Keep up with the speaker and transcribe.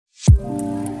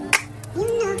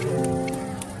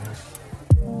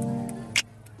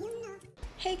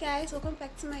Hey guys, welcome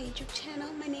back to my YouTube channel.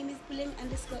 My name is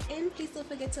Bulling_in. Please don't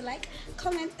forget to like,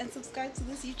 comment and subscribe to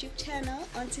this YouTube channel.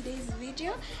 On today's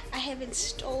video, I have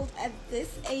installed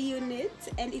this a unit,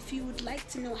 and if you would like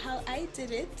to know how I did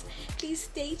it, please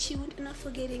stay tuned and not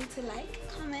forgetting to like,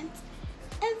 comment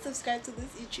and subscribe to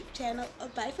this YouTube channel.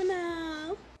 Bye for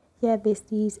now. Yeah,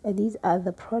 besties, these are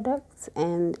the products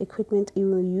and equipment you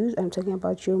will use. I'm talking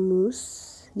about your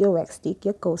mousse, your wax stick,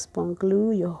 your ghost bond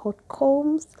glue, your hot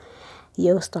combs,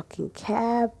 your stocking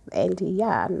cap, and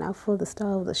yeah, now for the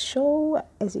star of the show.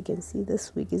 As you can see,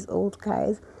 this wig is old,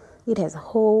 guys. It has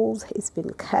holes, it's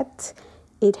been cut,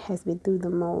 it has been through the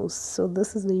most. So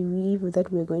this is the weave that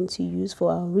we're going to use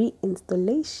for our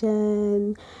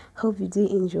reinstallation. Hope you do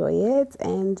enjoy it,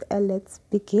 and let's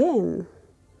begin.